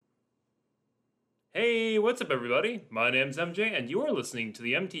Hey, what's up, everybody? My name's MJ, and you're listening to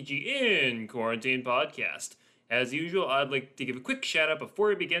the MTG in Quarantine podcast. As usual, I'd like to give a quick shout out before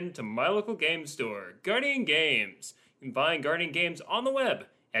we begin to my local game store, Guardian Games. You can find Guardian Games on the web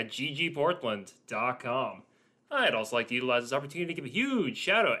at ggportland.com. I'd also like to utilize this opportunity to give a huge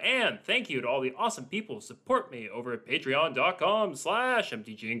shout out and thank you to all the awesome people who support me over at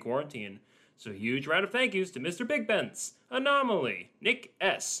patreon.com/MTG in Quarantine. So a huge round of thank yous to Mr. Big Bents, Anomaly, Nick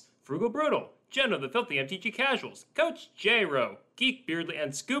S., Frugal Brutal, Jen of the Filthy MTG Casuals, Coach J-Ro, Geek Beardly,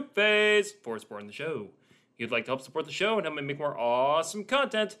 and Scoop Phase for supporting the show. If you'd like to help support the show and help me make more awesome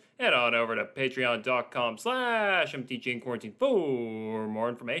content, head on over to patreon.com/MTG in Quarantine for more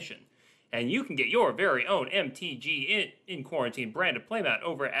information. And you can get your very own MTG in Quarantine branded playmat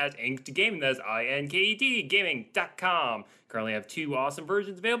over at Inked Gaming. That's INKED Gaming.com. Currently have two awesome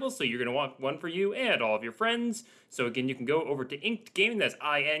versions available, so you're going to want one for you and all of your friends. So again, you can go over to Inked Gaming. That's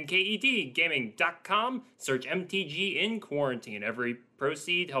INKED Gaming.com. Search MTG in Quarantine. Every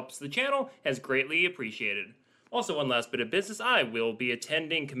proceed helps the channel and is greatly appreciated. Also, one last bit of business. I will be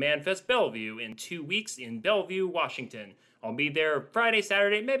attending Command Fest Bellevue in 2 weeks in Bellevue, Washington. I'll be there Friday,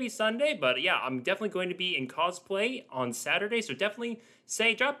 Saturday, maybe Sunday, but yeah, I'm definitely going to be in cosplay on Saturday, so definitely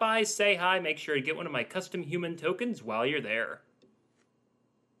drop by, say hi, make sure to get one of my custom human tokens while you're there.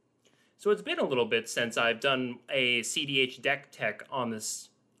 So it's been a little bit since I've done a CDH deck tech on this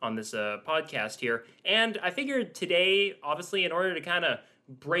podcast here, and I figured today, obviously, in order to kind of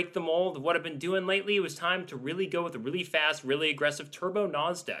break the mold of what I've been doing lately, it was time to really go with a really fast, really aggressive Turbo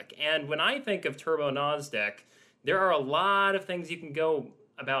Nas deck. And when I think of Turbo Nas deck, there are a lot of things you can go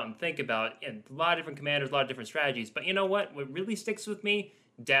about and think about, and a lot of different commanders, a lot of different strategies. But you know what? What really sticks with me?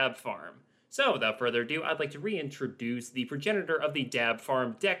 Dab Farm. So without further ado, I'd like to reintroduce the progenitor of the Dab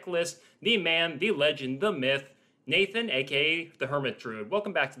Farm deck list, the man, the legend, the myth, Nathan, aka the Hermit Druid.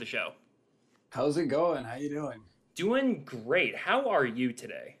 Welcome back to the show. How's it going? How you doing? Doing great. How are you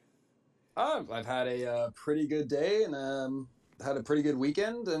today? I've had a pretty good day and had a pretty good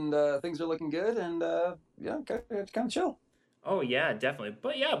weekend, and things are looking good. And yeah, it's kind of chill. Oh yeah, definitely.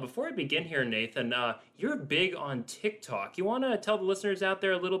 But yeah, before I begin here, Nathan, you're big on TikTok. You want to tell the listeners out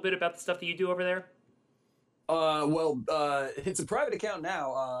there a little bit about the stuff that you do over there? It's a private account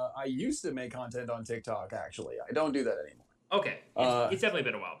now. I used to make content on TikTok. Actually, I don't do that anymore. Okay, it's definitely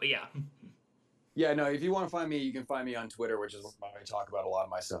been a while, but yeah. Yeah, no. If you want to find me, you can find me on Twitter, which is where I talk about a lot of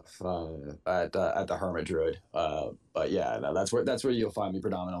my stuff at the Hermit Druid. But yeah, no, that's where you'll find me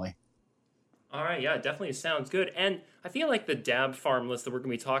predominantly. All right, yeah, definitely sounds good. And I feel like the Dab Farm list that we're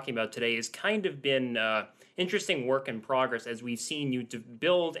going to be talking about today has kind of been interesting work in progress as we've seen you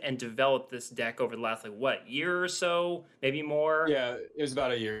build and develop this deck over the last, year or so, maybe more? Yeah, it was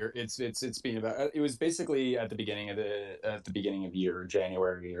about a year. It's been about. It was basically at the beginning of year,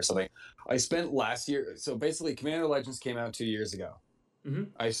 January or something. I spent last year. So basically, Commander Legends came out 2 years ago. Mm-hmm.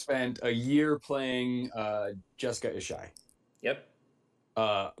 I spent a year playing Jessica Ishai. Yep.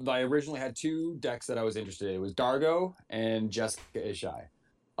 I originally had two decks that I was interested in. It was Dargo and Jessica Ishai.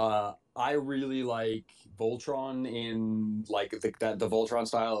 I really like Voltron in the Voltron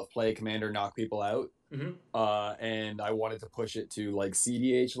style of play commander, knock people out. Mm-hmm. And I wanted to push it to like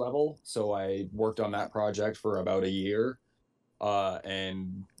CDH level, so I worked on that project for about a year,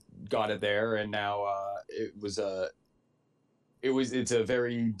 and got it there. And now it's a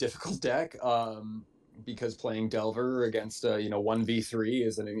very difficult deck. Because playing Delver against 1v3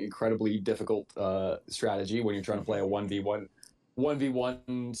 is an incredibly difficult strategy when you're trying to play a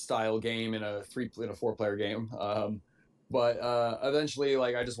 1v1 style game in a 4-player game. But eventually,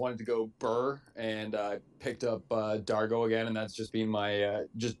 I just wanted to go Burr, and picked up Dargo again, and that's just been my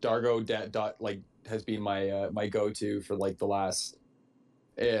just Dargo has been my go-to for the last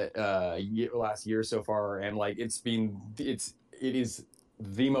year so far, and it is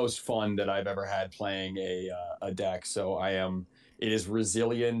the most fun that I've ever had playing a deck. So it is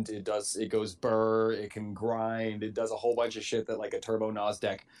resilient. It goes Burr. It can grind. It does a whole bunch of shit that a Turbo Nas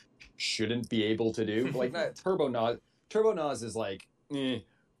deck shouldn't be able to do. That Turbo Nas is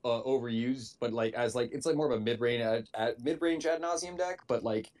overused, but it's more of a mid-range ad nauseum deck. But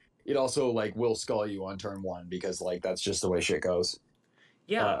it also will skull you on turn one, because that's just the way shit goes.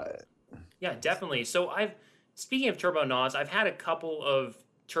 Yeah. Yeah, definitely. So speaking of Turbo Nas, I've had a couple of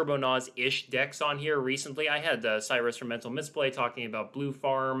Turbo Nas-ish decks on here recently. I had Cyrus from Mental Misplay talking about Blue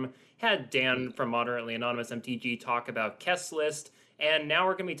Farm, had Dan from Moderately Anonymous MTG talk about Kess List, and now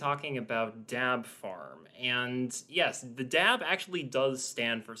we're going to be talking about Dab Farm. And yes, the Dab actually does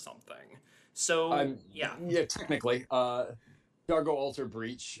stand for something. So, yeah. Yeah, technically. Dargo Alter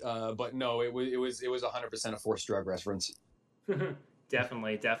Breach, but no, it was 100% a Force Drug reference.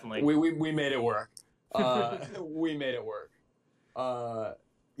 Definitely, definitely. We made it work. We made it work.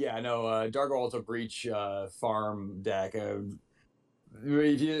 Yeah, no, Dargo Alto Breach farm deck.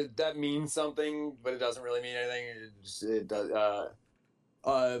 That means something, but it doesn't really mean anything. It does.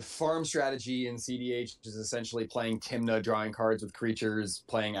 Farm strategy in CDH is essentially playing Tymna, drawing cards with creatures,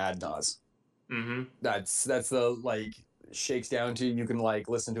 playing Adnaz. Mm-hmm. That's the like shakes down to. You can like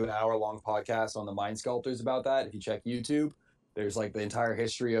listen to an hour-long podcast on the Mind Sculptors about that if you check YouTube. There's like the entire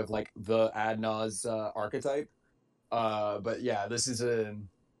history of like the Adnaz archetype. But yeah, this is a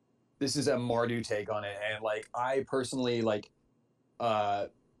Mardu take on it, and like I personally like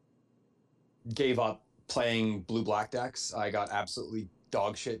gave up playing blue-black decks. I got absolutely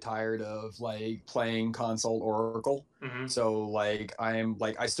dog shit tired of like playing Consult Oracle. Mm-hmm. So like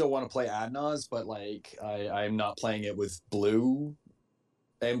I still want to play Adnaz, but like I'm not playing it with blue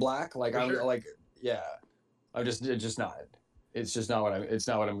and black. Like I'm sure. like yeah, I'm just not. It's just not what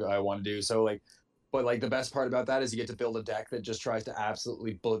I want to do. So like, but like the best part about that is you get to build a deck that just tries to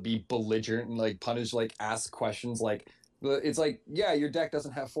absolutely be belligerent and like punish, like ask questions like. It's like, yeah, your deck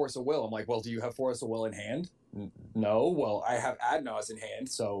doesn't have Force of Will. I'm like, well, do you have Force of Will in hand? No. Well, I have Adnaz in hand,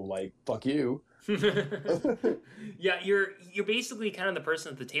 so like, fuck you. Yeah, you're basically kind of the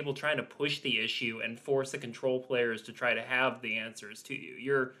person at the table trying to push the issue and force the control players to try to have the answers to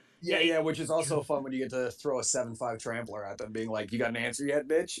you. Yeah, which is also fun when you get to throw a 7/5 trampler at them, being like, you got an answer yet,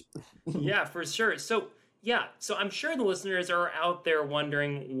 bitch? Yeah, for sure. So I'm sure the listeners are out there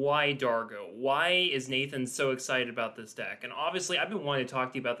wondering why Dargo? Why is Nathan so excited about this deck? And obviously, I've been wanting to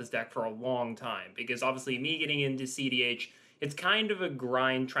talk to you about this deck for a long time because obviously, me getting into CDH, it's kind of a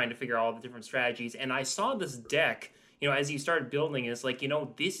grind trying to figure out all the different strategies. And I saw this deck, as you started building, it's like,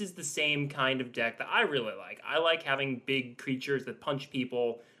 this is the same kind of deck that I really like. I like having big creatures that punch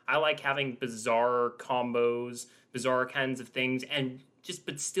people. I like having bizarre combos, bizarre kinds of things, and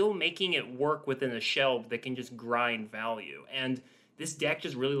but still making it work within a shelf that can just grind value. And this deck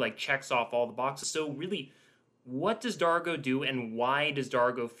just really like checks off all the boxes. So really, what does Dargo do, and why does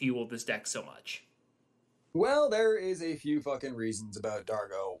Dargo fuel this deck so much? Well, there is a few fucking reasons about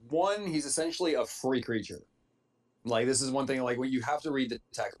Dargo. One, he's essentially a free creature. Like this is one thing. Like when you have to read the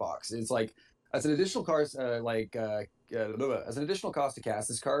text box, it's like as an additional cost, as an additional cost to cast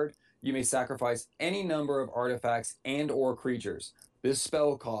this card, you may sacrifice any number of artifacts and/or creatures. This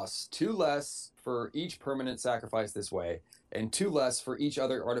spell costs 2 less for each permanent sacrifice this way, and 2 less for each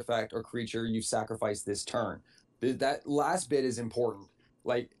other artifact or creature you sacrifice this turn. That last bit is important.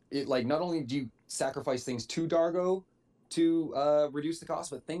 Like not only do you sacrifice things to Dargo to reduce the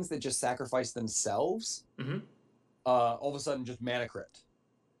cost, but things that just sacrifice themselves, all of a sudden just mana crypt.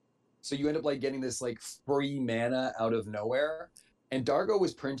 So you end up like getting this like free mana out of nowhere. And Dargo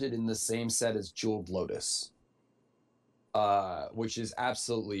was printed in the same set as Jeweled Lotus. Which is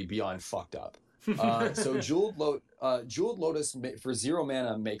absolutely beyond fucked up. So Jeweled Lotus for 0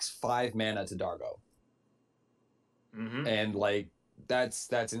 mana makes 5 mana to Dargo, and like that's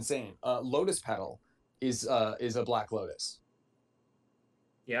insane. Lotus Petal is a Black Lotus.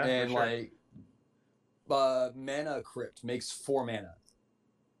 Yeah, and for sure. like Mana Crypt makes 4 mana.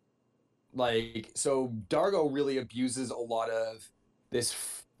 Like so, Dargo really abuses a lot of this,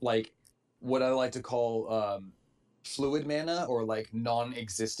 like what I like to call fluid mana or like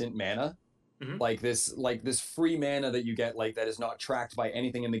non-existent mana. Like this free mana that you get like that is not tracked by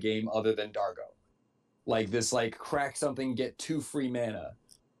anything in the game other than Dargo. Like this like crack something, get 2 free mana.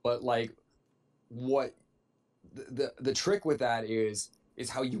 But like what the trick with that is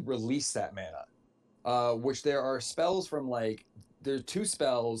how you release that mana. Which there are spells from like there are 2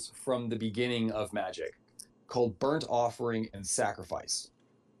 spells from the beginning of Magic called Burnt Offering and Sacrifice.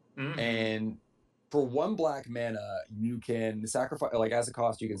 And for 1 black mana, you can sacrifice, like as a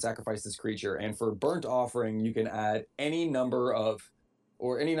cost, you can sacrifice this creature. And for Burnt Offering, you can add any number of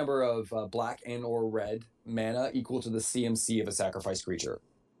black and or red mana equal to the CMC of a sacrificed creature.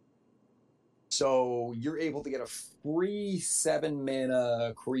 So you're able to get a free 7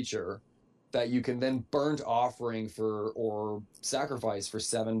 mana creature that you can then Burnt Offering for or sacrifice for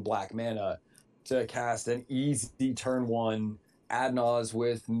 7 black mana to cast an easy turn 1 Adnaz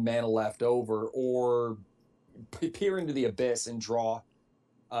with mana left over, or peer into the abyss and draw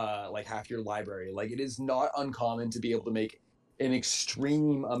like half your library. Like it is not uncommon to be able to make an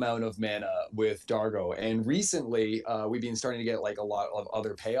extreme amount of mana with Dargo, and recently we've been starting to get like a lot of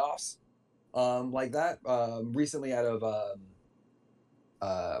other payoffs like that. Recently out of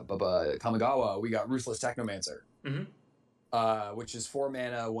Kamigawa, we got Ruthless Technomancer. Which is 4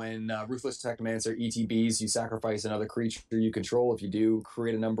 mana. When Ruthless Technomancer ETBs, you sacrifice another creature you control. If you do,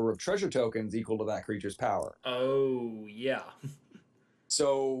 create a number of treasure tokens equal to that creature's power. Oh, yeah.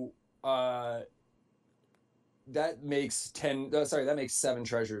 So that makes 10. That makes 7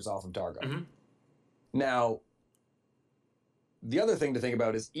 treasures off of Dargo. Mm-hmm. Now, the other thing to think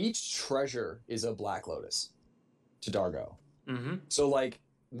about is each treasure is a Black Lotus to Dargo. Mm-hmm. So like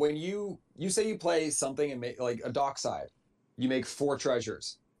when you say you play something and make like a dockside, you make 4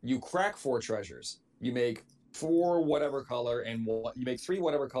 treasures. You crack 4 treasures. You make 4 whatever color and one, you make 3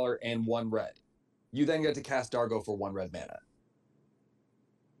 whatever color and 1 red. You then get to cast Dargo for 1 red mana.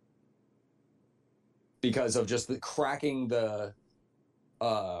 Because of just the cracking the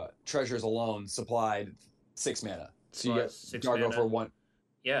treasures alone supplied 6 mana. So you get Dargo mana for 1.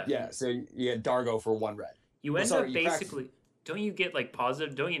 Yeah. Yeah, so you get Dargo for 1 red. You end up basically. Don't you get like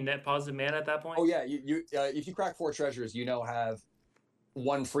positive? Don't you net positive mana at that point? Oh yeah, you if you crack 4 treasures, you now have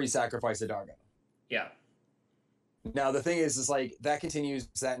 1 free sacrifice of Dargo. Yeah. Now the thing is like that continues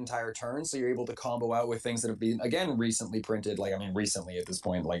that entire turn, so you're able to combo out with things that have been again recently printed. Like I mean, recently at this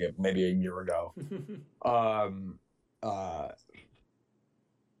point, like maybe a year ago.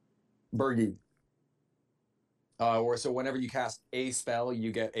 Birgi. Or so whenever you cast a spell,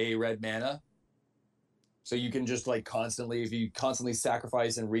 you get a red mana. So you can just like constantly, if you constantly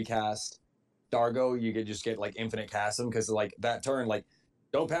sacrifice and recast Dargo, you could just get like infinite cast him because like that turn, like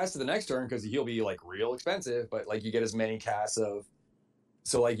don't pass to the next turn because he'll be like real expensive, but like you get as many casts of,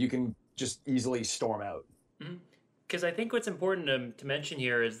 so like you can just easily storm out. Because I think what's important to mention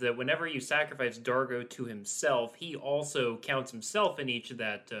here is that whenever you sacrifice Dargo to himself, he also counts himself in each of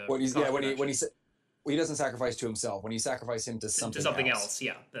that. When he doesn't sacrifice to himself, when he sacrifices him to something else.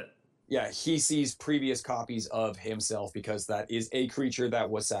 Yeah. Yeah, he sees previous copies of himself because that is a creature that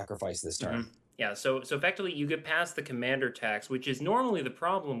was sacrificed this turn. Yeah, so effectively you get past the commander tax, which is normally the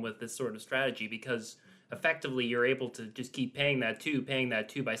problem with this sort of strategy because effectively you're able to just keep paying that 2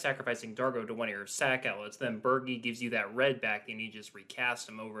 by sacrificing Dargo to one of your sack outlets. Then Birgi gives you that red back and you just recast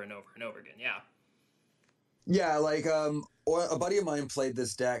him over and over and over again. Yeah. Yeah, like a buddy of mine played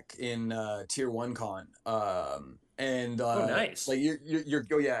this deck in Tier 1 Con. And nice. Like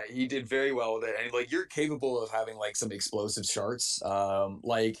you're yeah, he did very well with it, and like you're capable of having like some explosive charts.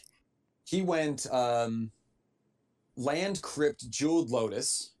 Like he went land crypt jeweled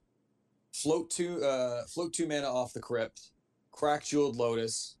lotus, float 2 mana off the crypt, crack jeweled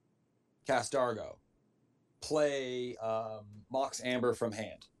lotus, cast Dargo, play Mox Amber from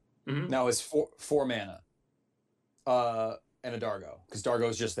hand. Now it's 4 mana, and a Dargo because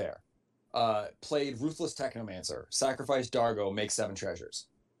Dargo's just there. Played Ruthless Technomancer, sacrifice Dargo, make 7 treasures.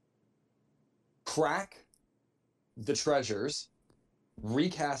 Crack the treasures,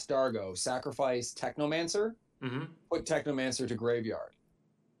 recast Dargo, sacrifice Technomancer, put Technomancer to graveyard.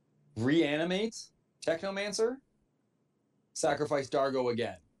 Reanimate Technomancer, sacrifice Dargo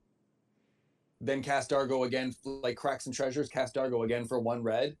again. Then cast Dargo again, like crack some treasures, cast Dargo again for 1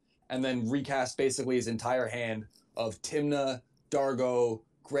 red, and then recast basically his entire hand of Tymna, Dargo,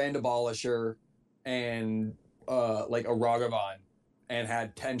 Grand Abolisher, and like a Ragavan, and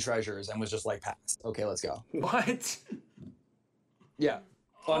had 10 treasures and was just like, pass. Okay, let's go. What? Yeah.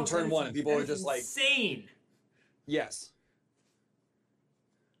 On turn 1, and people were just like... insane! Yes.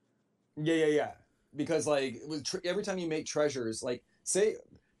 Yeah. Because like, every time you make treasures, like, say,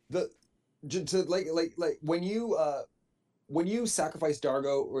 when you sacrifice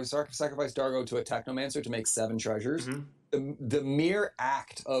Dargo, or sacrifice Dargo to a Technomancer to make 7 treasures, the mere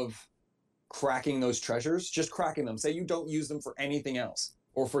act of cracking those treasures, just cracking them, say you don't use them for anything else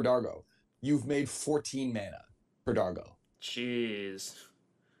or for Dargo, you've made 14 mana for Dargo. Jeez.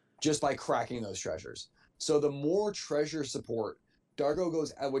 Just by cracking those treasures. So the more treasure support Dargo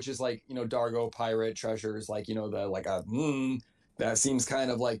goes, which is like, you know, Dargo pirate treasures, like, you know, the like that seems kind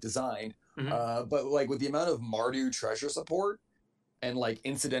of like designed. But like with the amount of Mardu treasure support and like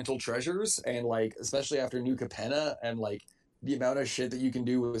incidental treasures, and like especially after New Capenna, and like the amount of shit that you can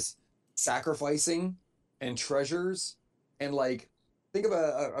do with sacrificing and treasures, and like think of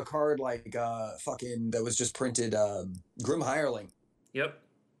a card like fucking that was just printed, Grim Hireling. Yep.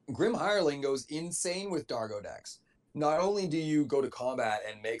 Grim Hireling goes insane with Dargo decks. Not only do you go to combat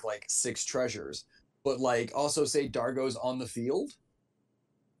and make like 6 treasures, but like also say Dargo's on the field,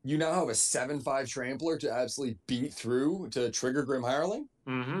 you now have a 7/5 trampler to absolutely beat through to trigger Grim Hireling.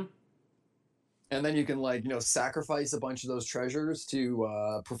 And then you can like, you know, sacrifice a bunch of those treasures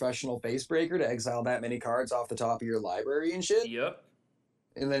to Professional Facebreaker to exile that many cards off the top of your library and shit. Yep.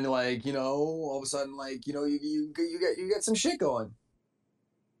 And then like, you know, all of a sudden like, you know, you get some shit going.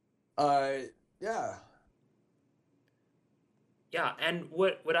 Yeah. Yeah, and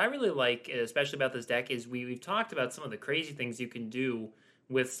what I really like, especially about this deck, is we've talked about some of the crazy things you can do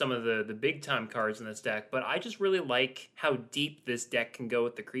with some of the big time cards in this deck, but I just really like how deep this deck can go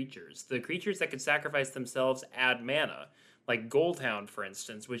with the creatures. The creatures that could sacrifice themselves add mana, like Goldhound, for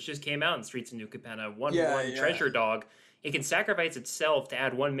instance, which just came out in Streets of New Capenna, 1 Yeah, 1 yeah. treasure dog. It can sacrifice itself to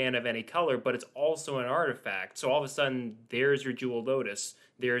add 1 mana of any color, but it's also an artifact. So all of a sudden, there's your Jewel Lotus,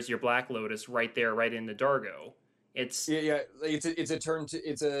 there's your Black Lotus right there, right in the Dargo. It's Yeah, yeah. It's a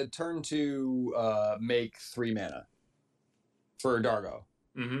turn to make 3 mana for Dargo.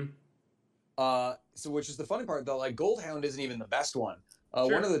 mm-hmm. So which is the funny part though, like Goldhound isn't even the best one. One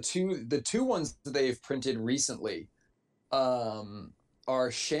Sure. of the two ones that they've printed recently, are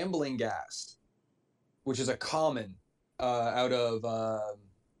Shambling Ghast, which is a common, out of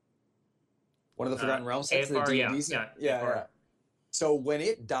one of the Forgotten Realms sets, the AFR, yeah, D&D set. yeah, Yeah, AFR. yeah. So when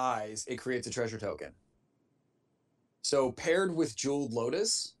it dies, it creates a treasure token. So paired with Jeweled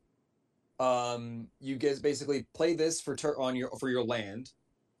Lotus, you guys basically play this for your land.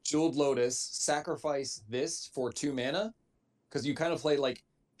 Jeweled Lotus, sacrifice this for 2 mana, because you kind of play like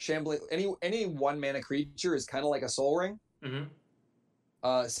Shambling. Any 1 mana creature is kind of like a Soul Ring.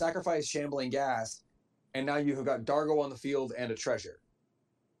 Mm-hmm. Sacrifice Shambling Ghast, and now you have got Dargo on the field and a treasure.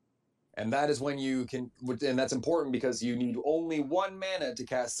 And that is when you can, and that's important because you need only 1 mana to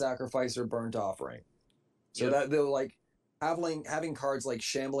cast Sacrifice or Burnt Offering. So Yep. that they'll like having cards like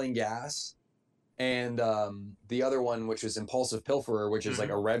Shambling Ghast and the other one, which is Impulsive Pilferer, which is like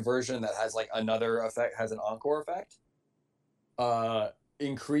a red version that has like another effect, has an encore effect.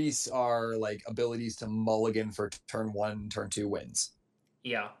 Increase our like abilities to mulligan for turn 1, turn 2 wins.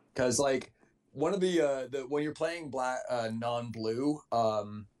 Yeah. Because like one of the when you're playing black non-blue,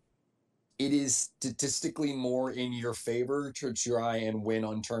 it is statistically more in your favor to try and win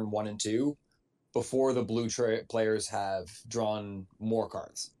on turn 1 and 2 before the blue players have drawn more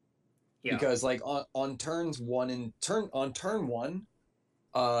cards. Yeah. Because like on turn 1,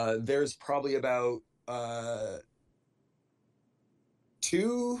 there's probably about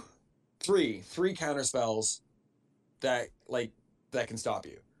three counter spells that can stop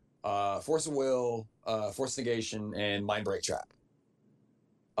you. Force of Will, Force Negation, and Mind Break Trap.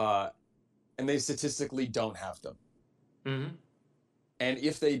 And they statistically don't have them. Mm-hmm. And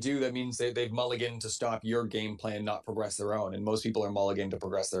if they do, that means they've mulliganed to stop your game plan, not progress their own. And most people are mulliganed to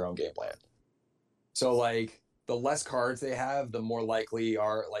progress their own game plan. So like the less cards they have, the more likely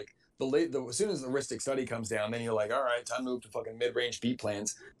are like as soon as the Rhystic Study comes down, then you're like, all right, time to move to fucking mid-range beat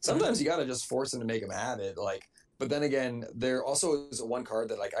plans. Sometimes you gotta just force them to make them have it. Like, but then again, there also is one card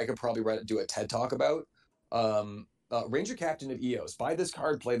that like I could probably do a TED talk about. Ranger Captain of Eos. Buy this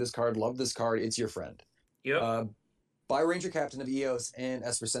card, play this card, love this card. It's your friend. Yep. Buy Ranger Captain of Eos and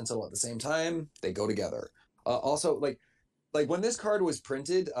Esper Sentinel at the same time. They go together. Also, like when this card was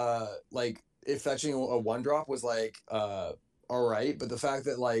printed, like if fetching a 1-drop was like all right, but the fact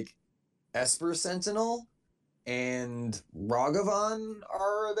that like Esper Sentinel and Ragavan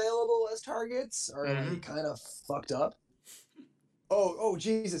are available as targets are like kind of fucked up. Oh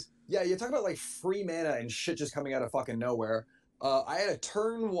Jesus. Yeah, you're talking about like free mana and shit just coming out of fucking nowhere. I had a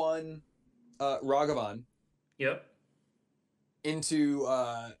turn 1 Ragavan. Yep. Into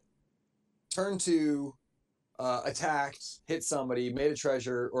turn 2, attacked, hit somebody, made a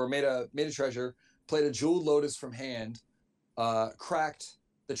treasure, played a Jeweled Lotus from hand, cracked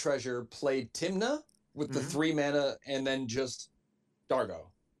the treasure, played Timna with the 3 mana, and then just Dargo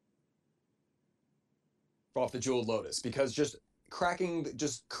off the Jeweled Lotus, because just cracking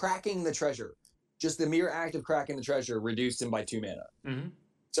the treasure, just the mere act of cracking the treasure reduced him by 2 mana. Mm-hmm.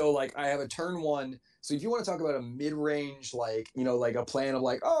 So like I have a turn 1. So if you want to talk about a mid-range, like, you know, like a plan of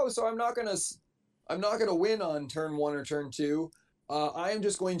like, oh, so I'm not gonna win on turn 1 or turn 2. I am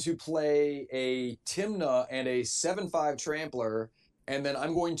just going to play a Timna and a 7/5 Trampler, and then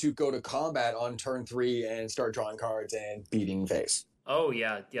I'm going to go to combat on turn 3 and start drawing cards and beating face. Oh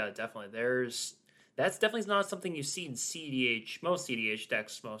yeah, definitely. That's definitely not something you see in CDH. Most CDH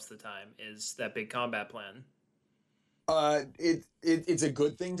decks most of the time is that big combat plan. It's a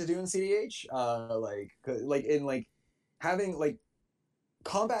good thing to do in CDH. Having like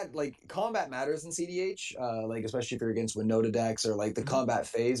combat matters in CDH. Like especially if you're against Winota decks, or like the combat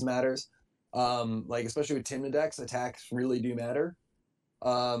phase matters. Like especially with Timna decks, attacks really do matter.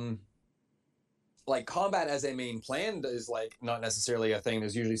 Like combat as a main plan is like not necessarily a thing.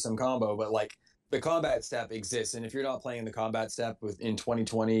 There's usually some combo, but like the combat step exists, and if you're not playing the combat step in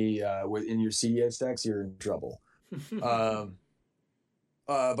 2020 in your CDH decks, you're in trouble.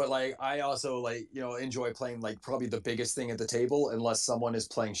 But like I also like, you know, enjoy playing like probably the biggest thing at the table, unless someone is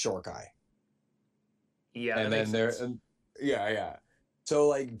playing Shorkai. Yeah, and then there, yeah. So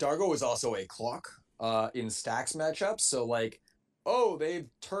like Dargo is also a clock in stacks matchups. So like oh, they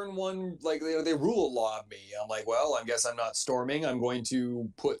turn one, like they rule a law of me. I'm like, well, I guess I'm not storming. I'm going to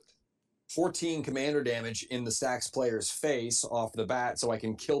put 14 commander damage in the Stacks player's face off the bat so I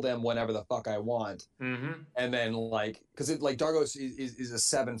can kill them whenever the fuck I want. Mm-hmm. And then like, because it like Dargos is a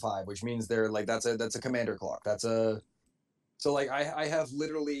 7/5, which means they're like that's a commander clock. That's a so like I have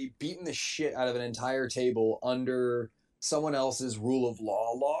literally beaten the shit out of an entire table under someone else's rule of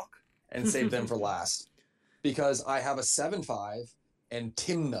law lock and saved them for last because I have a 7/5 and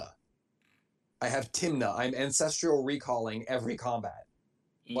Timna. I have Timna. I'm ancestral recalling every combat.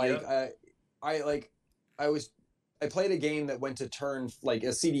 Like Yep. I like I was I played a game that went to turn like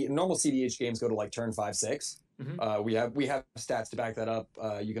a CD. Normal CDH games go to like turn 5-6. Mm-hmm. We have stats to back that up.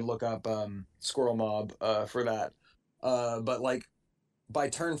 You can look up Squirrel Mob for that. But like by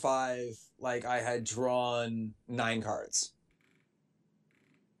turn 5, like I had drawn 9 cards.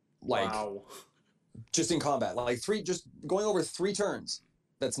 Like Wow. just in combat, like three, just going over 3 turns.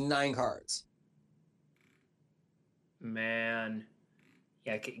 That's 9 cards. Man.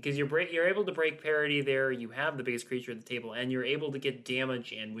 Yeah, because you're able to break parity there. You have the base creature at the table, and you're able to get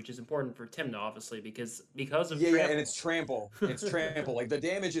damage in, which is important for Timna, obviously, because of Yeah, and trample. it's trample. It's trample. Like the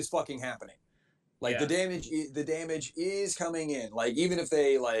damage is fucking happening. Like Yeah, the damage is coming in. Like even if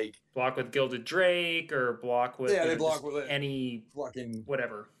they like, block with Gilded Drake or block with yeah, they block just with it. any Fucking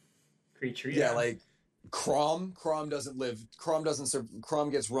whatever creature. yeah, Yeah. like Crom doesn't live. Crom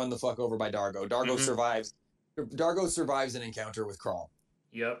gets run the fuck over by Dargo. Dargo Mm-hmm. survives. Dargo survives an encounter with Crom,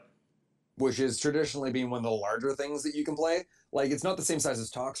 Yep. which is traditionally being one of the larger things that you can play. Like it's not the same size as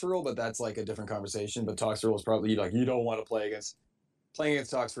Toxrill, but that's like a different conversation. But Toxrill is probably like you don't want to play against. Playing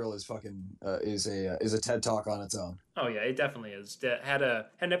against Toxrill is fucking is a TED talk on its own. Oh yeah, it definitely is. Had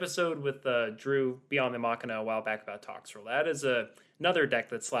an episode with Drew Beyond the Machina a while back about Toxrill. That is another deck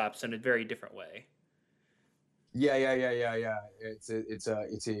that slaps in a very different way. Yeah. It's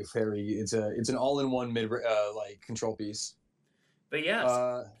an all-in-one mid like control piece. But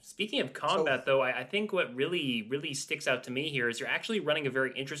yeah, speaking of So combat, though, I think what really sticks out to me here is you're actually running a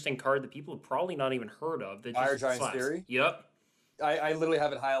very interesting card that people have probably not even heard of. That Fire just Giant's slaps. Fury. Yep. I literally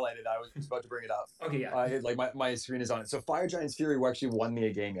have it highlighted. I was about to bring it up. Okay, yeah. Like my screen is on it. So Fire Giant's Fury actually won me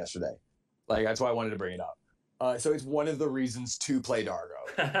a game yesterday. Like that's why I wanted to bring it up. So it's one of the reasons to play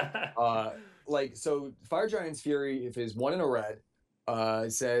Dargo. Like so Fire Giant's Fury, if it's 1 in a red,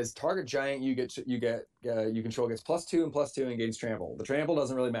 it says target giant you control gets +2 and +2 and gains trample. The trample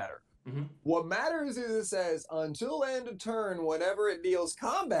doesn't really matter. Mm-hmm. What matters is it says until end of turn, whenever it deals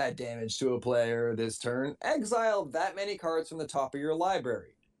combat damage to a player this turn, exile that many cards from the top of your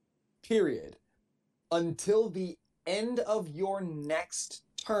library. Period. Until the end of your next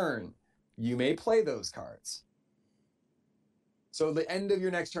turn, you may play those cards. So the end of your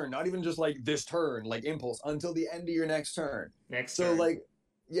next turn, not even just like this turn, like impulse, until the end of your next turn. Next So turn. like,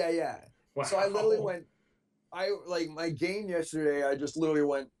 yeah. Wow. So I literally went, I like my game yesterday. I just literally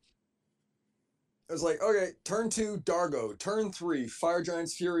went. I was like, okay, turn 2, Dargo. Turn 3, Fire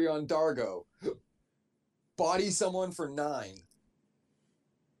Giant's Fury on Dargo. Body someone for 9.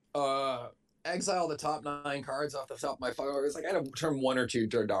 Exile the top 9 cards off the top of my fire. It was like I had to turn 1 or 2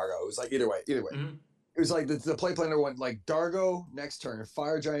 to Dargo. It was like either way. Mm-hmm. It was like the play planner went like Dargo next turn,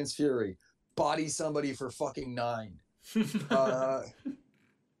 Fire Giant's Fury, body somebody for fucking 9.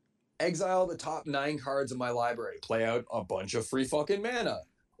 Exile the top 9 cards of my library, play out a bunch of free fucking mana.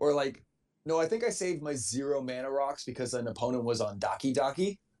 Or like, no, I think I saved my 0 mana rocks because an opponent was on Daki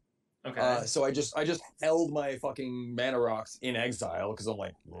Daki. Okay. So I just held my fucking mana rocks in exile because I'm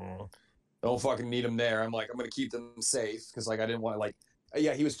like, I don't fucking need them there. I'm like, I'm gonna keep them safe because like I didn't want to like,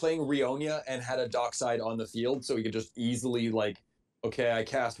 yeah, he was playing Rionia and had a Dockside on the field, so he could just easily like, okay, I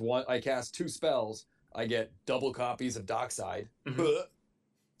cast 2 spells, I get double copies of Dockside.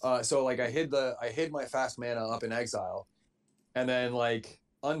 Mm-hmm. So like I hid my fast mana up in exile, and then like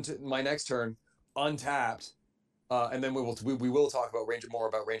my next turn untapped, and then we will talk about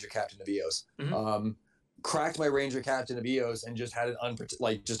Ranger Captain of Eos. Mm-hmm. Cracked my Ranger Captain of Eos and just had an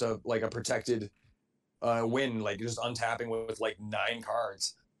a protected win, like just untapping with like 9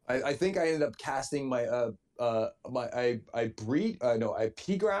 cards. I think I ended up casting my I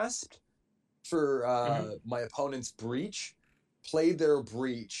P-grasped for my opponent's breach, played their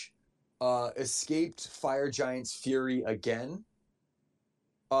breach, escaped Fire Giant's Fury again,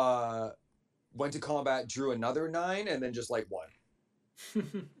 went to combat, drew another 9, and then just like won.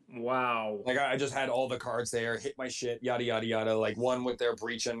 Wow. Like I just had all the cards there, hit my shit, yada yada yada. Like won with their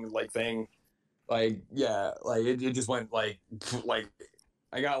breach and like thing. Like yeah, like it just went like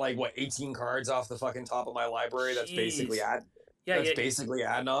I got like what 18 cards off the fucking top of my library. That's Jeez. basically basically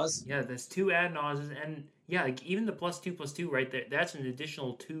ad nauseam. Yeah, there's 2 ad nauses, and Yeah, like even the +2/+2 right there, that's an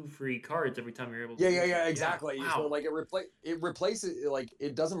additional 2 free cards every time you're able to Yeah, use it. Yeah, exactly. So wow. like it replaces like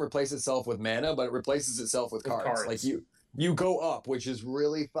it doesn't replace itself with mana, but it replaces itself with With cards. Like cards. you go up, which is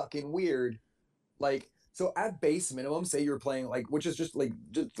really fucking weird. Like so at base minimum, say you're playing like which is just to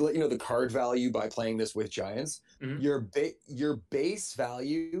let you know the card value by playing this with giants. Hmm. Your base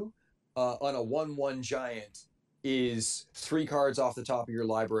value on a 1/1 giant is 3 cards off the top of your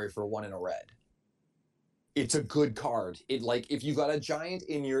library for 1 in a red. It's a good card. It like if you've got a giant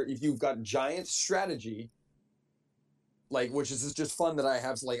in your if you've got giant strategy, like which is just fun that I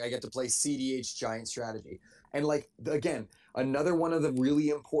have like I get to play CDH giant strategy. And like again, another one of the really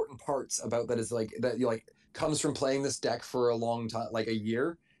important parts about that is like that you like comes from playing this deck for a long time, like a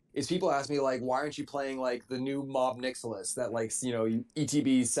year, is people ask me like why aren't you playing like the new Mob Nixilis that like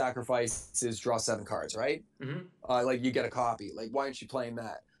ETB sacrifices draw 7 cards, right? Hmm. Like you get a copy. Like why aren't you playing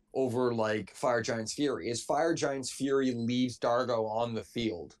that over like Fire Giant's Fury? Is Fire Giant's Fury leaves Dargo on the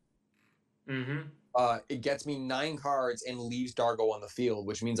field? Hmm. It gets me 9 cards and leaves Dargo on the field,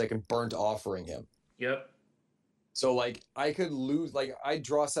 which means I can burnt offering him. Yep. So like I could lose, like I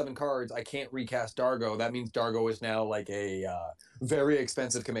draw 7 cards, I can't recast Dargo. That means Dargo is now like a very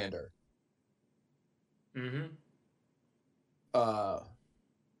expensive commander. Hmm. Uh,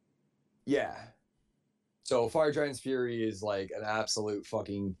 yeah. So Fire Giant's Fury is like an absolute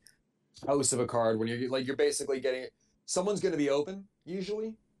fucking house of a card when you're basically getting it. Someone's going to be open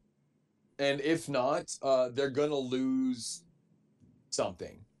usually, and if not, they're going to lose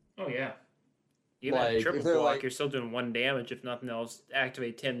something. Oh yeah. Even at Like if triple they're block, like you're still doing 1 damage if nothing else.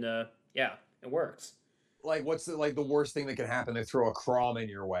 Activate Tim to yeah, it works. what's the worst thing that can happen? They throw a Crom in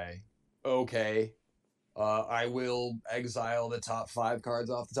your way. Okay. I will exile the top 5 cards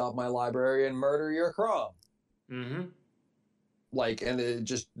off the top of my library and murder your Crom. Hmm. Like, and it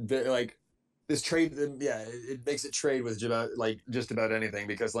just like this trade, yeah, it makes it trade with just about anything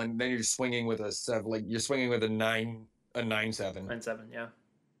because then you're swinging with a 7, like you're swinging with a 9/7. 9/7. Yeah.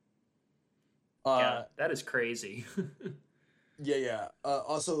 Yeah. Uh, That is crazy. yeah.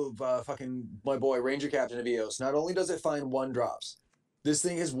 Also, fucking my boy Ranger Captain Avios. Not only does it find 1 drops, this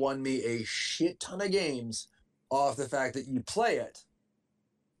thing has won me a shit ton of games off the fact that you play it,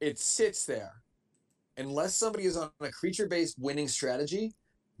 it sits there. Unless somebody is on a creature-based winning strategy,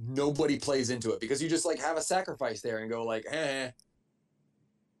 nobody plays into it because you just like have a sacrifice there and go like, and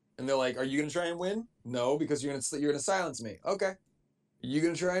they're like, "Are you gonna try and win?" No, because you're gonna silence me. Okay. Are you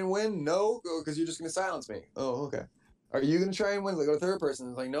gonna try and win? No, because you're just gonna silence me. Oh, okay. Are you gonna try and win? Like go to third person.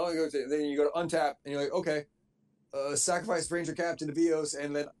 It's like no. Then you go to untap and you're like, okay, sacrifice Ranger Captain to Bios,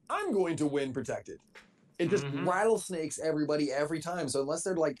 and then I'm going to win protected. It just Hmm. rattlesnakes everybody every time. So unless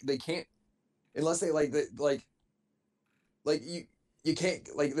they're like they can't, unless they like you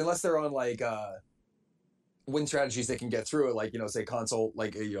can't like unless they're on like win strategies that can get through it, like say consult,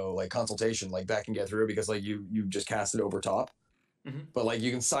 like like consultation, like that can get through because like you just cast it over top, Hmm. but like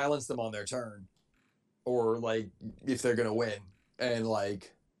you can silence them on their turn or like if they're gonna win. And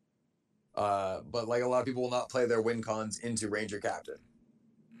like but like a lot of people will not play their win cons into Ranger Captain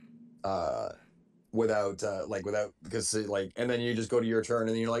uh without because like and then you just go to your turn and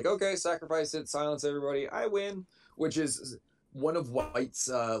then you're like okay, sacrifice it, silence everybody, I win, which is one of White's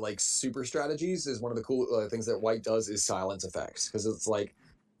like super strategies. Is one of the cool things that White does is silence effects because it's like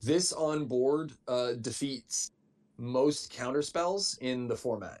this on board defeats most counter spells in the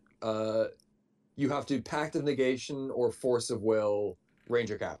format. You have to Pact of Negation or Force of Will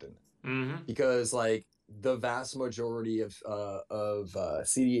Ranger Captain Hmm. because like the vast majority of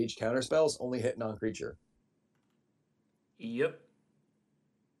CDH counter spells only hit non-creature. Yep.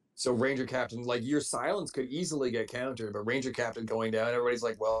 So Ranger Captain, like your silence could easily get countered, but Ranger Captain going down, everybody's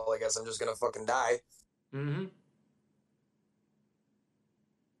like, well, I guess I'm just gonna fucking die. Hmm.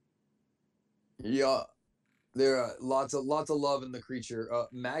 Yeah, there are lots of love in the creature.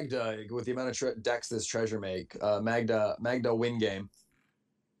 Magda, with the amount of decks this treasure make, Magda win game.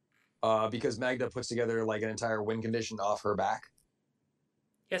 Because Magda puts together like an entire win condition off her back.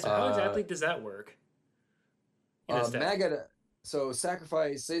 Yeah. So how Uh, exactly does that work in this deck? Magda. So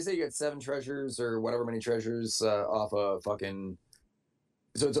sacrifice. Say you get 7 treasures or whatever many treasures off a fucking.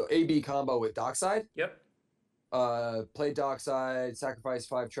 So it's an AB combo with Dockside. Yep. Play Dockside, sacrifice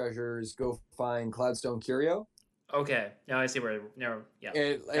 5 treasures, go find Cloudstone Curio, Okay. Now I see where. Now, yeah.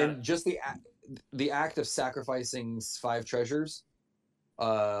 and Got it. just the act of sacrificing 5 treasures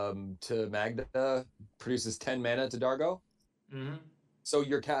to Magda produces 10 mana to Dargo. Hmm. So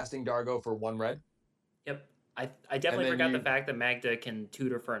you're casting Dargo for 1 red, Yep. I and definitely then forgot the you fact that Magda can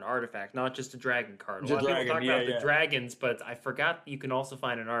tutor for an artifact, not just a dragon card. A the lot of people dragon, talk yeah, about the yeah. dragons, but I forgot you can also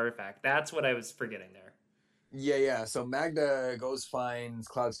find an artifact. That's what I was forgetting there. Yeah. So Magda goes finds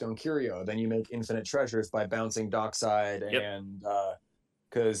Cloudstone Curio. Then you make infinite treasures by bouncing Dockside Yep. and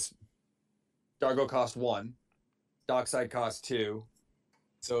because Dargo cost 1, Dockside cost 2.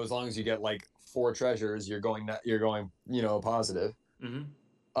 So as long as you get like 4 treasures, you're going positive. Mm-hmm.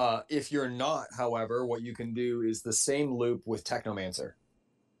 If you're not, however, what you can do is the same loop with Technomancer.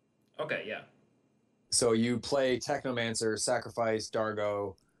 Okay, yeah. So you play Technomancer, sacrifice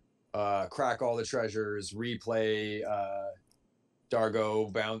Dargo, crack all the treasures, replay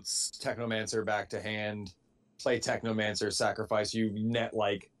Dargo, bounce Technomancer back to hand, play Technomancer, sacrifice. You net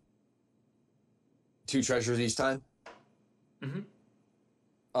like 2 treasures each time. Mm-hmm.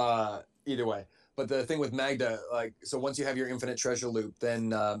 Either way. But the thing with Magda, like, so once you have your infinite treasure loop, then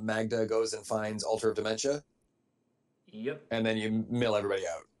Magda goes and finds Altar of Dementia, Yep. and then you mill everybody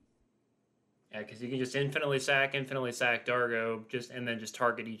out. Yeah, because you can just infinitely sack Dargo, and then just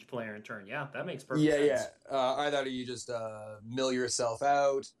target each player in turn. Yeah, that makes perfect sense. Either you just mill yourself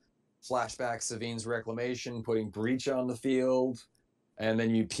out, flashback Savine's Reclamation, putting Breach on the field, and then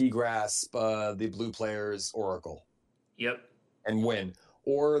you P-grasp the blue player's Oracle. Yep. And win.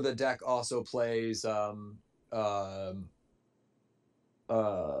 Or the deck also plays fucking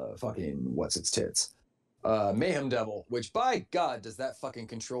what's its tits? Mayhem Devil, which by God does that fucking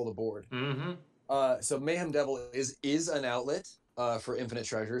control the board. Mm-hmm. So Mayhem Devil is an outlet for infinite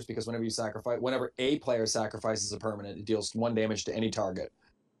treasures because whenever a player sacrifices a permanent, it deals 1 damage to any target.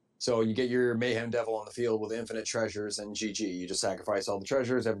 So you get your Mayhem Devil on the field with infinite treasures and GG. You just sacrifice all the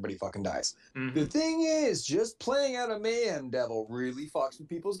treasures, everybody fucking dies. Mm-hmm. The thing is, just playing out a Mayhem Devil really fucks with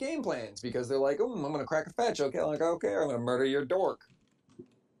people's game plans because they're like, oh, I'm going to crack a fetch. Okay, I'm like, okay, I'm going to murder your dork.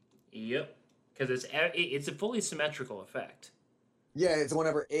 Yep. Because it's a fully symmetrical effect. Yeah, it's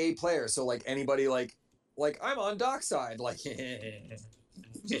whenever a player, so like anybody like I'm on Dockside, like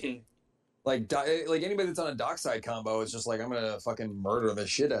like anybody that's on a Dockside combo is just like I'm gonna fucking murder the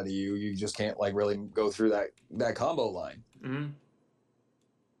shit out of you. You just can't like really go through that combo line. Mm-hmm.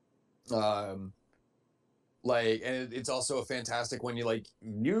 Like, and it's also fantastic when you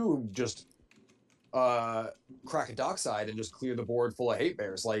just crack a Dockside and just clear the board full of hate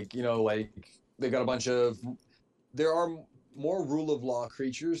bears. Like, like they got a bunch of there are more rule of law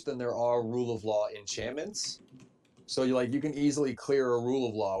creatures than there are rule of law enchantments. So you can easily clear a rule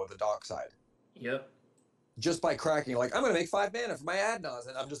of law with a Dockside. Yep. Just by cracking, like, I'm going to make 5 mana for my Adnaz,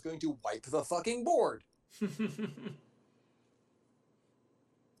 and I'm just going to wipe the fucking board.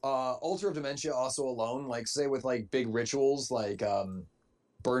 Altar of Dementia also alone, like, say with, like, big rituals, like,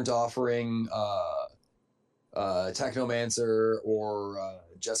 Burnt Offering, Technomancer, or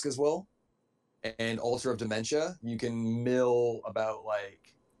Jeska's Will, and Altar of Dementia, you can mill about,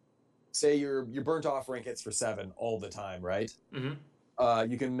 like, say your Burnt Offering hits for 7 all the time, right?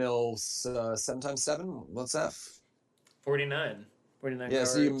 Mm-hmm. You can mill 7 times 7. What's that? 49. 49 yeah,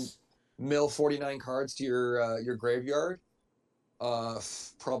 cards. so you mill 49 cards to your graveyard.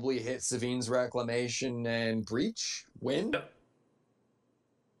 Probably hit Savine's Reclamation and Breach. Win. Yep.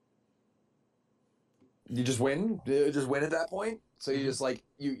 You just win. You just win at that point. So you just like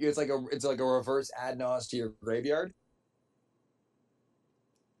it's like a reverse Adnaz to your graveyard.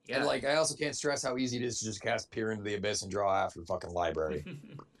 Yeah. And like I also can't stress how easy it is to just cast Peer into the Abyss and draw after fucking library.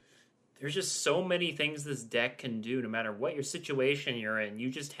 There's just so many things this deck can do, no matter what your situation you're in. You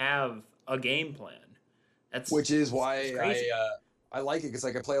just have a game plan. Which is why I like it, because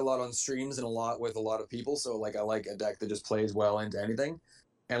like I play a lot on streams and a lot with a lot of people. So like I like a deck that just plays well into anything.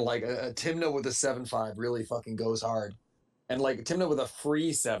 And like a Tymna with a 7/5 really fucking goes hard. And like Tymna with a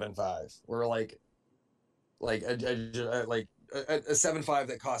free 7/5, where like a 7/5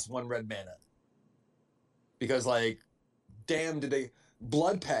 that costs 1 red mana. Because like, damn, did they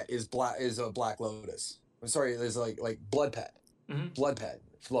Blood Pet is a Black Lotus. I'm sorry, there's like Blood Pet. Mm-hmm. Blood Pet,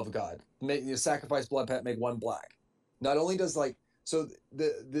 for love of God. Sacrifice Blood Pet, make 1 black. Not only does like so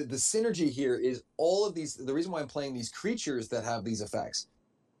the synergy here is all of these. The reason why I'm playing these creatures that have these effects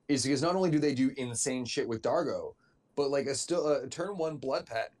is because not only do they do insane shit with Dargo, but like a turn 1 Blood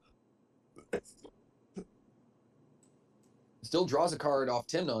Pet still draws a card off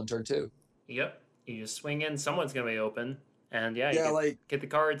Tymna on turn 2. Yep. You just swing in, someone's going to be open. And you get the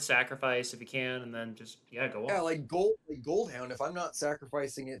card, sacrifice if you can, and then just, go off. Yeah, like Goldhound, if I'm not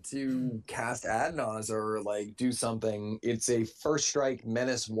sacrificing it to cast Adnaz or like do something, it's a first strike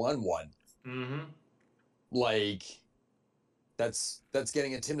menace 1/1. Mm-hmm. Like, that's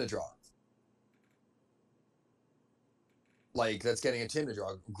getting a Tymna draw. Like, that's getting a Tymna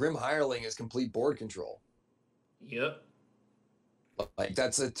draw. Grim Hireling is complete board control. Yep. Like,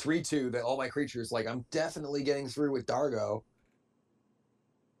 that's a 3/2 that all my creatures, like, I'm definitely getting through with Dargo.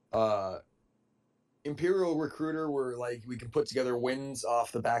 Imperial Recruiter, where like we can put together wins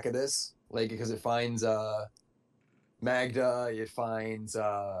off the back of this, like because it finds Magda, it finds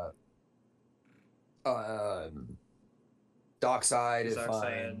uh, Dockside,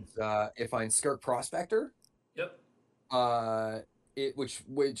 Cyan. it finds Skirk Prospector. Yep. Uh, which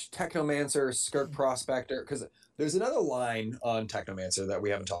Technomancer, Skirk Prospector, because there's another line on Technomancer that we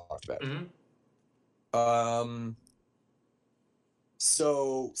haven't talked about.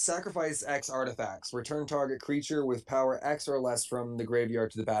 So sacrifice X artifacts. Return target creature with power X or less from the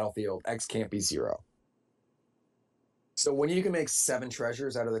graveyard to the battlefield. X can't be 0. So when you can make 7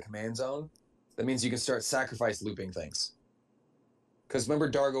 treasures out of the command zone, that means you can start sacrifice looping things. Because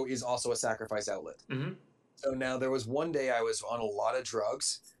remember, Dargo is also a sacrifice outlet. So now there was one day I was on a lot of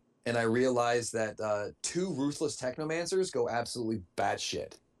drugs, and I realized that 2 Ruthless Technomancers go absolutely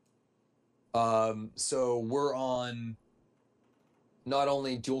batshit. So we're on not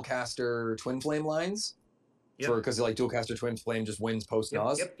only Dualcaster Twin Flame lines, because like Dualcaster Twin Flame just wins post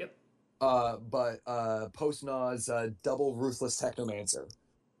Naz. Yep. But post Naz double Ruthless Technomancer.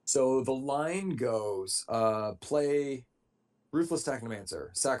 So the line goes: play Ruthless Technomancer,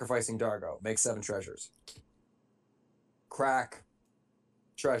 sacrificing Dargo, make 7 treasures. Crack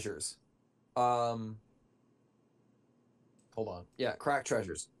treasures. Hold on. Yeah, crack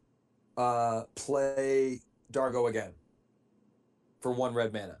treasures. Play Dargo again for 1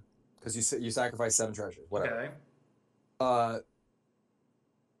 red mana because you sacrifice 7 treasures. Whatever. Okay.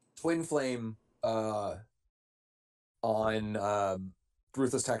 Twin Flame on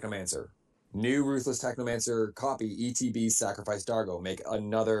Ruthless Technomancer. New Ruthless Technomancer copy ETB sacrifice Dargo. Make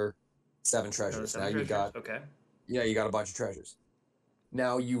another 7 treasures. You got you got a bunch of treasures.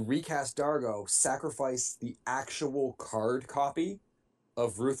 Now you recast Dargo, sacrifice the actual card copy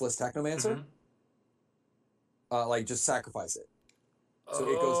of Ruthless Technomancer. Like just sacrifice it. So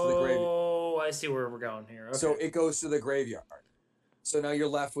it goes to the graveyard. Oh, I see where we're going here. Okay. So it goes to the graveyard. So now you're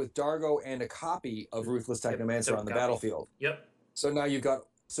left with Dargo and a copy of Ruthless Technomancer on the battlefield. Yep. So now you've got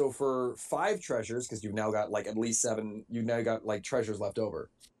for 5 treasures, because you've now got like at least 7. You've now got like treasures left over.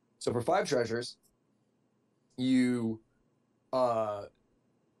 So for 5 treasures, you for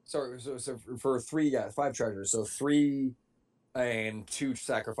 5 treasures. So 3 and 2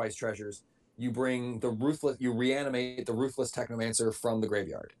 sacrifice treasures. You reanimate the Ruthless Technomancer from the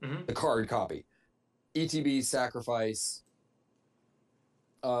graveyard. The card copy. ETB sacrifice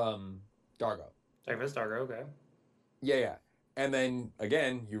Dargo. Sacrifice Dargo, okay. Yeah. And then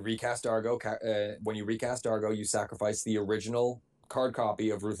again, you recast Dargo. When you recast Dargo, you sacrifice the original card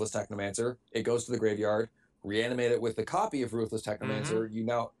copy of Ruthless Technomancer. It goes to the graveyard. Reanimate it with the copy of Ruthless Technomancer. You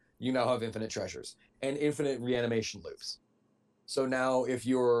now have infinite treasures and infinite reanimation loops. So now if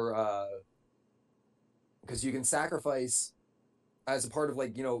you're because you can sacrifice as a part of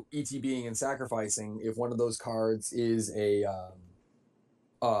ETBing and sacrificing, if one of those cards is a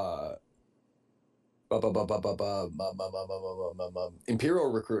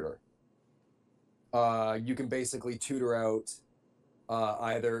Imperial Recruiter, you can basically tutor out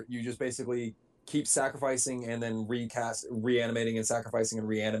either you just basically keep sacrificing and then reanimating and sacrificing and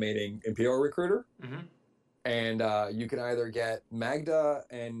reanimating Imperial Recruiter. And you can either get Magda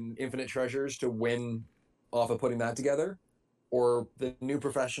and Infinite Treasures to win off of putting that together, or the new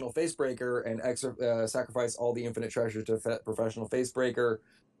Professional Facebreaker and sacrifice all the Infinite Treasures to Professional Facebreaker,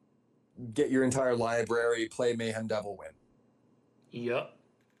 get your entire library, play Mayhem Devil, win. Yep.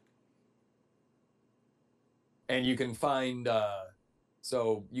 And you can find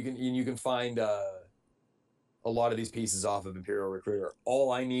you can find a lot of these pieces off of Imperial Recruiter.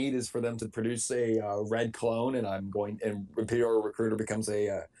 All I need is for them to produce a red clone, and Imperial Recruiter becomes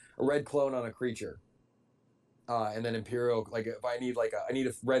a red clone on a creature. And then Imperial, if I need I need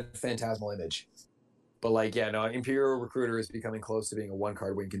a red Phantasmal Image. But Imperial Recruiter is becoming close to being a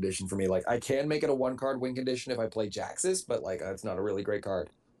 1-card win condition for me. I can make it a 1-card win condition if I play Jaxus, but that's not a really great card.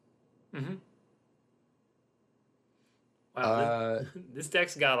 Wow, this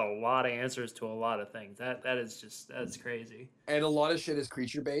deck's got a lot of answers to a lot of things. That's crazy. And a lot of shit is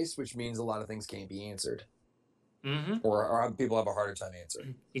creature based, which means a lot of things can't be answered. Or people have a harder time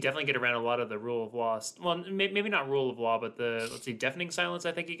answering. You definitely get around a lot of the rule of law. Well, maybe not rule of law, but Deafening Silence.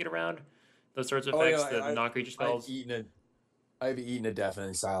 I think you get around those sorts of effects. The non-creature spells. I've eaten a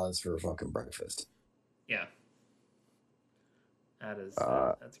Deafening Silence for fucking breakfast. Yeah,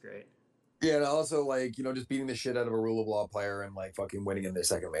 that's great. Yeah, and also just beating the shit out of a rule of law player and fucking winning in their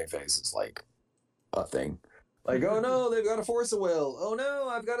second main phase is a thing. Like, oh no, they've got a Force of Will. Oh no,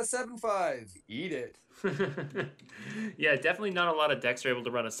 I've got a 7/5. Eat it. Yeah, definitely not a lot of decks are able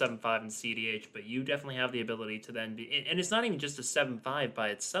to run a 7/5 in CDH, but you definitely have the ability to then be. And it's not even just a 7/5 by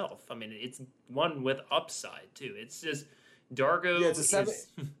itself. I mean, it's one with upside, too. It's just. Yeah, Dargo it's a seven. is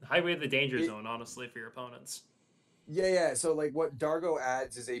highway to the danger It, zone, honestly, for your opponents. yeah. So like, what Dargo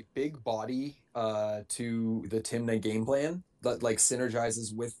adds is a big body to the Tymna game plan that like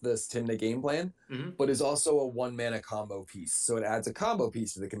synergizes with this Tymna game plan, Hmm. but is also a 1 mana combo piece. So it adds a combo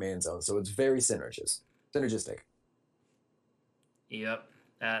piece to the command zone. So it's very synergistic. Yep,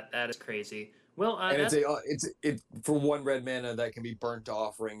 that is crazy. Well, And that's it for 1 red mana that can be burnt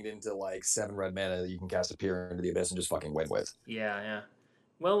off, ringed into like 7 red mana that you can cast a Peer into the Abyss and just fucking win with. yeah.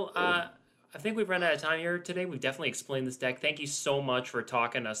 Well, I think we've run out of time here today. We've definitely explained this deck. Thank you so much for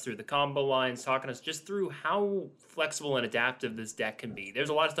talking us through the combo lines, talking us just through how flexible and adaptive this deck can be. There's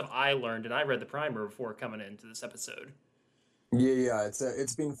a lot of stuff I learned, and I read the primer before coming into this episode. Yeah.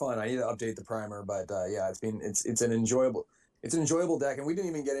 It's been fun. I need to update the primer, but yeah, it's an enjoyable deck, and we didn't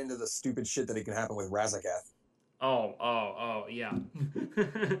even get into the stupid shit that it can happen with Razakath. Oh, yeah.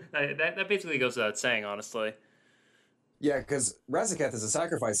 That basically goes without saying, honestly. Yeah, because Razakath is a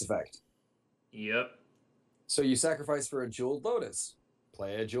sacrifice effect. Yep. So you sacrifice for a Jeweled Lotus,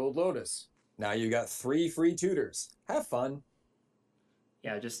 play a Jeweled Lotus. Now you got 3 free tutors. Have fun.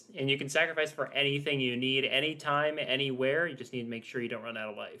 Yeah, and you can sacrifice for anything you need, anytime, anywhere. You just need to make sure you don't run out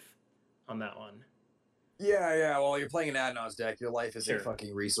of life on that one. Yeah. Well, you're playing an Adnos deck. Your life is a Sure.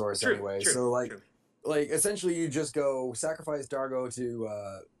 fucking resource True. anyway. True. So True. like essentially you just go sacrifice Dargo to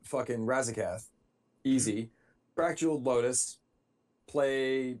fucking Razakath. Hmm. Easy. Crack Jeweled Lotus.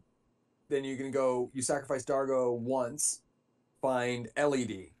 Play. Then you can go. You sacrifice Dargo once. Find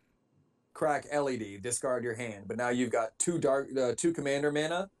LED. Crack LED. Discard your hand. But now you've got 2 commander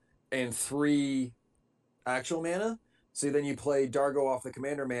mana and 3 actual mana. So then you play Dargo off the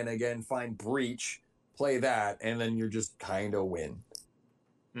commander mana again. Find Breach. Play that, and then you're just kind of win.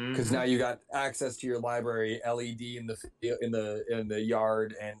 Because now Hmm. you got access to your library LED in the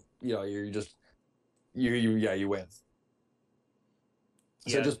yard, and you're just you win. So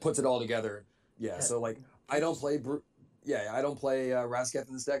it Yeah. just puts it all together. Yeah. Yeah. So like I don't play I don't play Razketh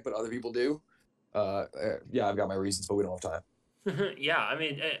in this deck, but other people do. Yeah, I've got my reasons, but we don't have time. Yeah, I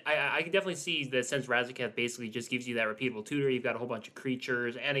mean, I can definitely see that since Razaketh basically just gives you that repeatable tutor, you've got a whole bunch of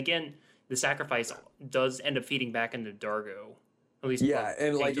creatures, and again, the sacrifice does end up feeding back into Dargo. At least, well, Yeah,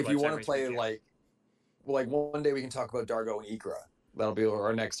 and like Danger if you Life want to Sacrifice play means, yeah. like well, like one day we can talk about Dargo and Ikra. That'll be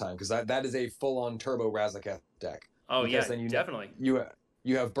our next time because that is a full on turbo Razaketh deck. Oh, Because yeah, then definitely. you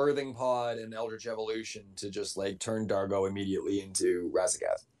have Birthing Pod and Eldritch Evolution to just like turn Dargo immediately into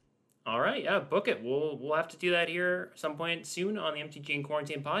Razaketh. All right, yeah, book it. We'll have to do that here some point soon on the MTG in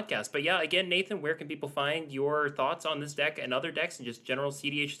Quarantine podcast. But yeah, again, Nathan, where can people find your thoughts on this deck and other decks and just general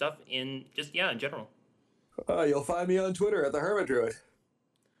CDH stuff in general? You'll find me on Twitter at the Hermit Druid.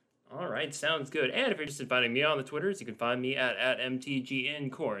 All right, sounds good. And if you're interested in finding me on the Twitters, you can find me at MTG in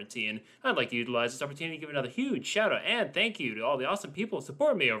Quarantine. I'd like to utilize this opportunity to give another huge shout out and thank you to all the awesome people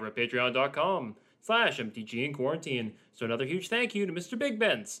supporting me over at patreon.com/MTG in Quarantine. So another huge thank you to Mr. Big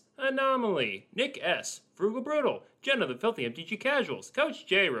Benz, Anomaly, Nick S, Frugal Brutal, Jenna the Filthy MTG Casuals, Coach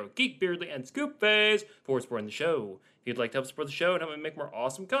J-Ro, Geek Beardly, and Scoop Phase for supporting the show. If you'd like to help support the show and help me make more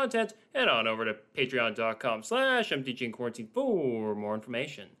awesome content, head on over to patreon.com/MTG in Quarantine for more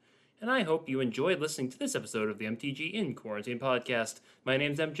information. And I hope you enjoyed listening to this episode of the MTG in Quarantine podcast. My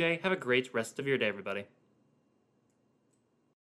name's MJ. Have a great rest of your day, everybody.